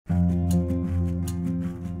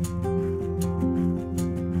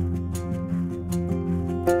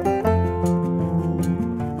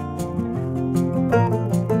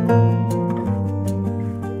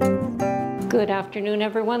afternoon,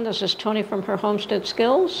 everyone. This is Tony from Her Homestead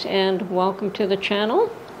Skills, and welcome to the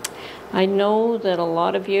channel. I know that a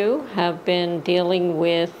lot of you have been dealing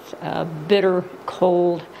with bitter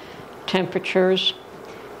cold temperatures.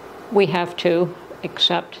 We have too,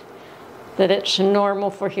 except that it's normal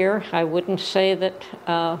for here. I wouldn't say that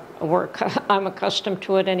I'm accustomed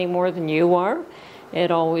to it any more than you are.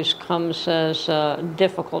 It always comes as a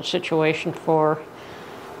difficult situation for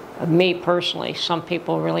me personally. Some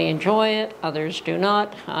people really enjoy it, others do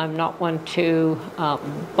not. I'm not one to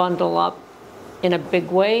bundle up in a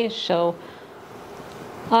big way, so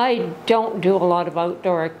I don't do a lot of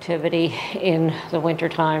outdoor activity in the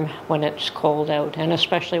wintertime when it's cold out, and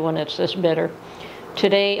especially when it's this bitter.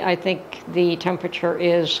 Today, I think the temperature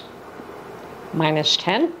is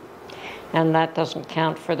 -10, and that doesn't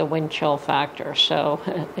count for the wind chill factor, so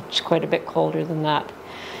it's quite a bit colder than that.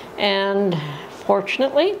 And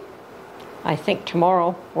fortunately, I think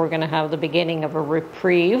tomorrow we're going to have the beginning of a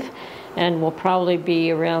reprieve, and we'll probably be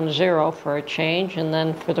around 0 for a change, and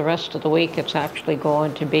then for the rest of the week it's actually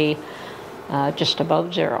going to be just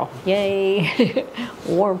above 0. Yay!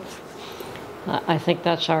 Warmth. I think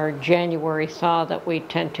that's our January thaw that we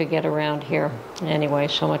tend to get around here. Anyway,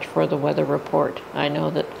 so much for the weather report. I know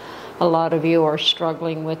that a lot of you are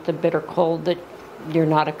struggling with the bitter cold that you're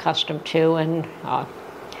not accustomed to, and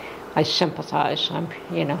I sympathize,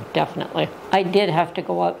 definitely. I did have to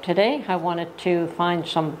go out today. I wanted to find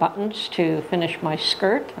some buttons to finish my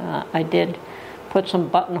skirt. I did put some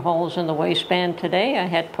buttonholes in the waistband today. I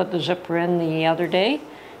had put the zipper in the other day,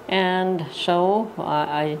 and so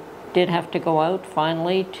I did have to go out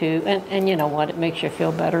finally and you know what, it makes you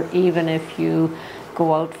feel better even if you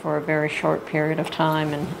go out for a very short period of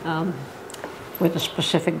time and with a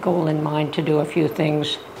specific goal in mind to do a few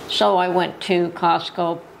things. So I went to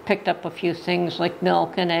Costco, picked up a few things like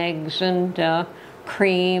milk and eggs and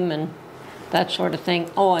cream and that sort of thing.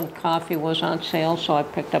 Oh, and coffee was on sale, so I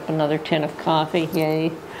picked up another tin of coffee.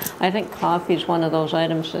 Yay. I think coffee is one of those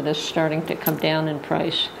items that is starting to come down in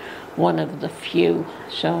price, one of the few.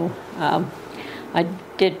 So I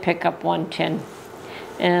did pick up one tin.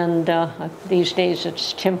 And these days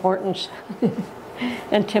it's Tim Hortons,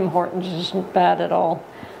 and Tim Hortons isn't bad at all.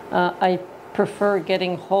 I prefer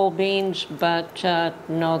getting whole beans, but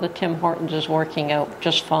no, the Tim Hortons is working out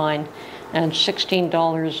just fine. And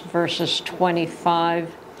 $16 versus $25,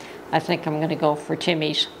 I think I'm going to go for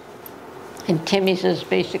Timmy's. And Timmy's is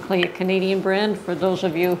basically a Canadian brand for those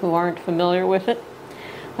of you who aren't familiar with it.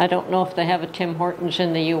 I don't know if they have a Tim Hortons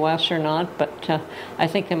in the US or not, but I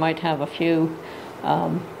think they might have a few.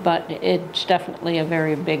 But it's definitely a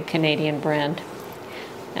very big Canadian brand.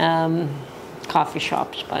 Coffee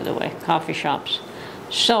shops, by the way, coffee shops.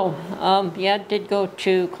 So, yeah, I did go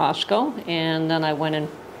to Costco, and then I went and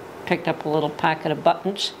picked up a little packet of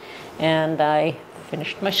buttons, and I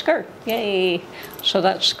finished my skirt. Yay! So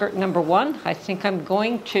that's skirt number 1. I think I'm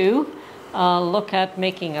going to look at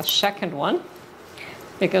making a second one,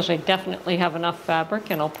 because I definitely have enough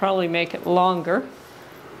fabric, and I'll probably make it longer.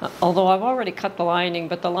 Although I've already cut the lining,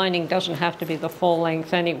 but the lining doesn't have to be the full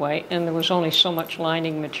length anyway, and there was only so much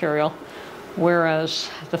lining material. Whereas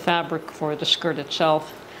the fabric for the skirt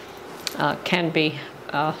itself can be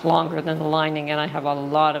longer than the lining, and I have a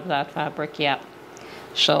lot of that fabric yet.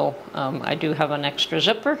 So I do have an extra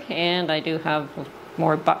zipper, and I do have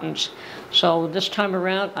more buttons. So this time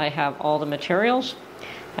around I have all the materials,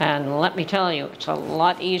 and let me tell you, it's a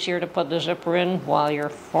lot easier to put the zipper in while you're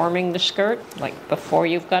forming the skirt, like before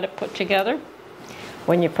you've got it put together.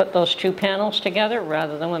 When you put those two panels together,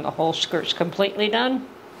 rather than when the whole skirt's completely done.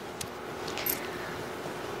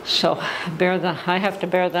 So I have to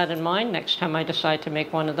bear that in mind next time I decide to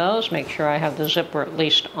make one of those. Make sure I have the zipper at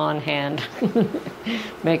least on hand.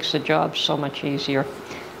 Makes the job so much easier.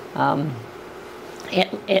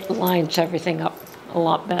 It lines everything up a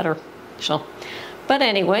lot better. So, but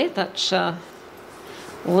anyway, that's a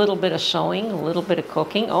little bit of sewing, a little bit of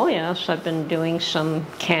cooking. Oh yes, I've been doing some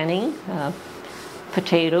canning,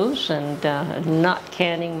 potatoes, and not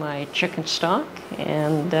canning my chicken stock,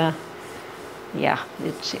 and yeah,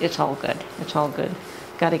 it's all good. It's all good.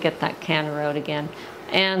 Got to get that canner out again.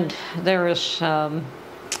 And there's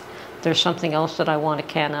something else that I want to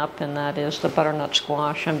can up, and that is the butternut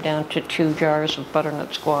squash. I'm down to 2 jars of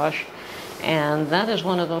butternut squash, and that is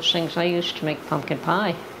one of those things I use to make pumpkin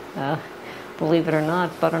pie. Believe it or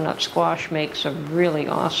not, butternut squash makes a really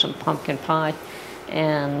awesome pumpkin pie,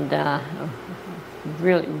 and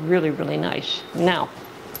really, really, really nice. Now,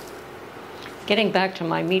 getting back to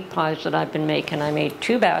my meat pies that I've been making, I made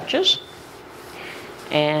 2 batches,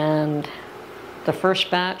 and the first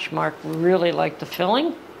batch, Mark really liked the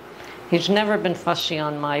filling, he's never been fussy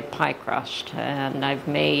on my pie crust, and I've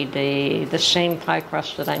made the same pie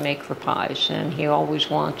crust that I make for pies, and he always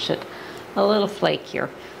wants it a little flakier.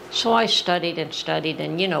 So I studied and studied,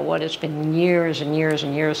 and you know what, it's been years and years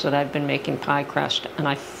and years that I've been making pie crust, and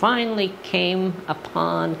I finally came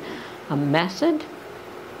upon a method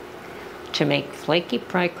to make flaky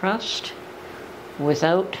pie crust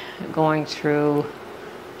without going through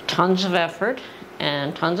tons of effort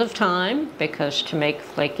and tons of time, because to make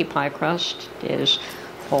flaky pie crust is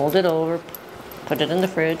fold it over, put it in the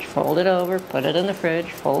fridge, fold it over, put it in the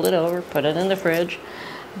fridge, fold it over, put it in the fridge.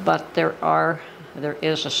 But there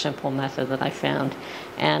is a simple method that I found,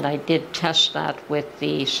 and I did test that with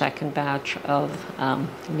the second batch of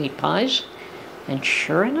meat pies, and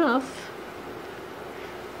sure enough,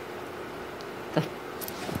 it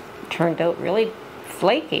turned out really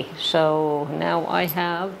flaky. So now I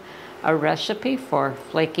have a recipe for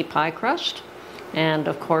flaky pie crust, and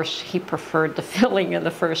of course he preferred the filling in the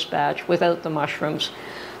first batch without the mushrooms.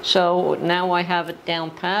 So now I have it down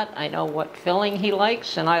pat. I know what filling he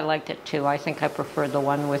likes, and I liked it too. I think I preferred the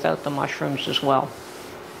one without the mushrooms as well.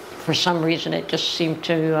 For some reason it just seemed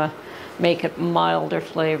to make it milder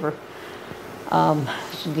flavor.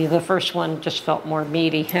 The first one just felt more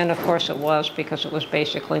meaty, and of course it was, because it was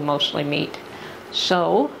basically mostly meat.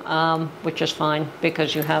 So, which is fine,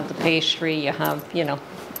 because you have the pastry, you have, you know,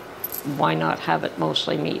 why not have it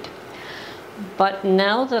mostly meat? But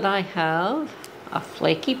now that I have a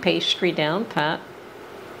flaky pastry down pat,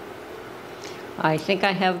 I think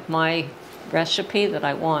I have my recipe that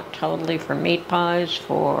I want totally for meat pies,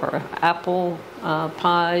 for apple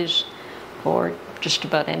pies, for just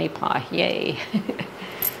about any pie. Yay.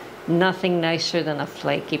 Nothing nicer than a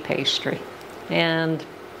flaky pastry. And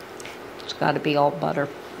it's got to be all butter.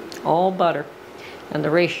 All butter. And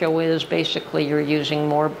the ratio is basically you're using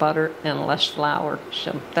more butter and less flour.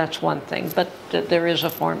 So that's one thing. But there is a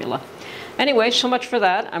formula. Anyway, so much for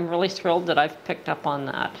that. I'm really thrilled that I've picked up on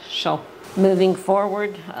that. So moving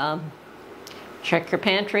forward, check your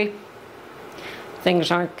pantry.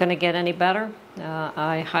 Things aren't going to get any better.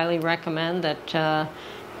 I highly recommend that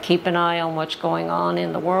keep an eye on what's going on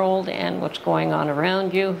in the world and what's going on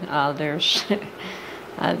around you. There's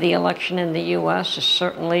the election in the U.S. is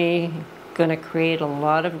certainly going to create a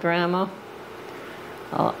lot of drama,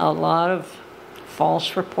 a lot of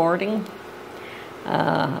false reporting,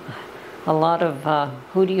 a lot of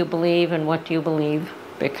who do you believe and what do you believe,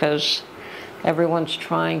 because everyone's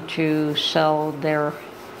trying to sell their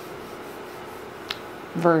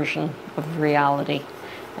version of reality,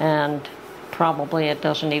 and probably it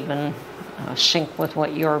doesn't even sync with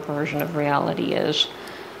what your version of reality is.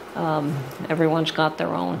 Everyone's got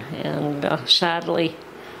their own, and sadly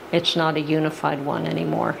it's not a unified one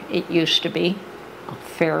anymore. It used to be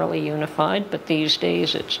fairly unified, but these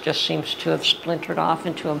days it just seems to have splintered off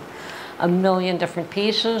into a million different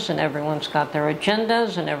pieces, and everyone's got their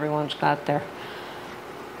agendas, and everyone's got their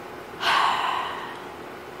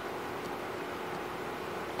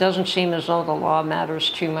doesn't seem as though the law matters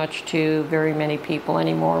too much to very many people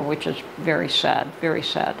anymore, which is very sad,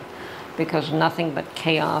 because nothing but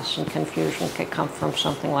chaos and confusion could come from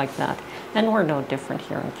something like that. And we're no different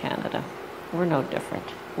here in Canada. We're no different.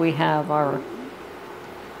 We have our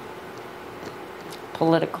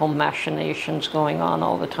political machinations going on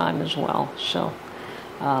all the time as well. So,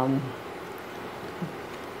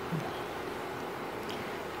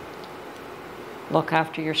 look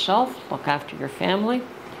after yourself, look after your family.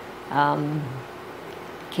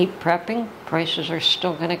 Keep prepping. Prices are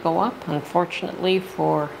still going to go up. Unfortunately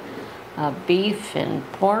for beef and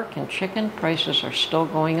pork and chicken, prices are still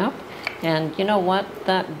going up. And you know what?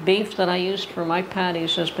 That beef that I used for my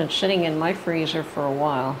patties has been sitting in my freezer for a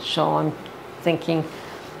while. So I'm thinking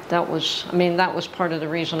that was part of the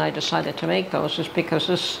reason I decided to make those, is because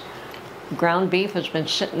this ground beef has been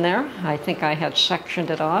sitting there. I think I had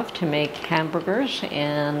sectioned it off to make hamburgers,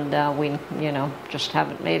 and we, just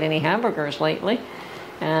haven't made any hamburgers lately.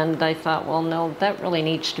 And I thought, well, no, that really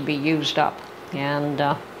needs to be used up. And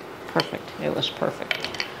perfect. It was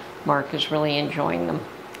perfect. Mark is really enjoying them.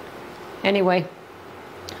 Anyway,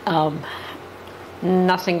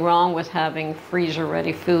 nothing wrong with having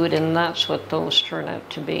freezer-ready food, and that's what those turn out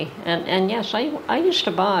to be. And yes, I used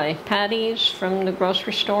to buy patties from the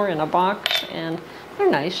grocery store in a box, and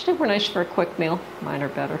they're nice. They were nice for a quick meal. Mine are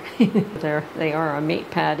better. They are a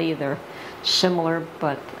meat patty. They're similar,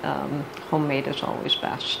 but homemade is always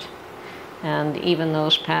best. And even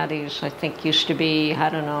those patties, I think, used to be, I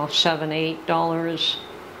don't know, $7, $8,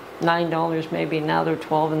 $9 maybe. Now they're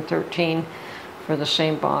 $12 and $13 for the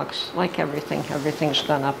same box. Like everything's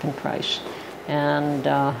gone up in price. And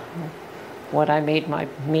what I made my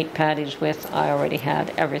meat patties with, I already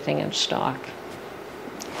had everything in stock.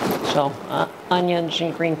 So onions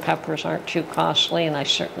and green peppers aren't too costly, and I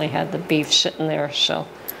certainly had the beef sitting there, so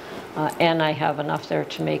and I have enough there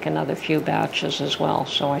to make another few batches as well.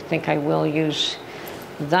 So I think I will use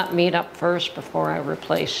that meat up first before I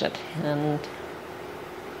replace it and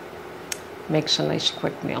makes a nice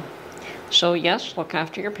quick meal. So yes, look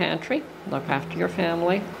after your pantry, look after your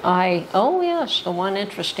family. Oh yes, the one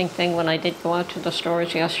interesting thing when I did go out to the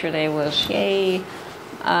stores yesterday was,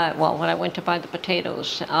 well, when I went to buy the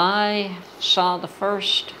potatoes, I saw the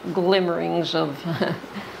first glimmerings of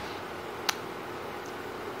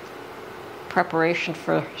preparation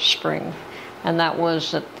for spring. And that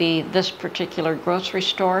was that this particular grocery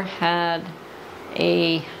store had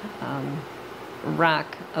a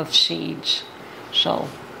rack of seeds. So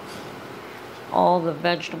all the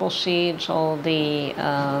vegetable seeds, all the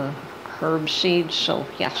herb seeds. So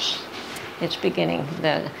yes, it's beginning.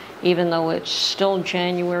 Even though it's still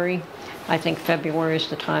January, I think February is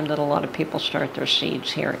the time that a lot of people start their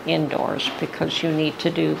seeds here indoors, because you need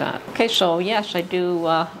to do that. Okay, so yes, I do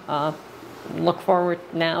look forward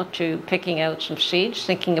now to picking out some seeds,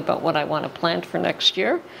 thinking about what I want to plant for next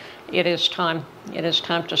year. It is time. It is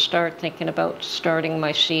time to start thinking about starting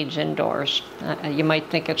my seeds indoors. You might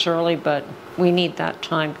think it's early, but we need that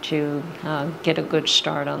time to get a good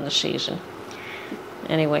start on the season.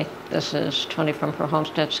 Anyway, this is Tony from Her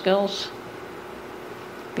Homestead Skills.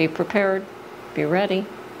 Be prepared, be ready,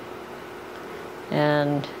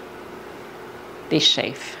 and be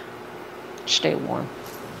safe. Stay warm.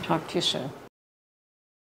 Talk to you soon.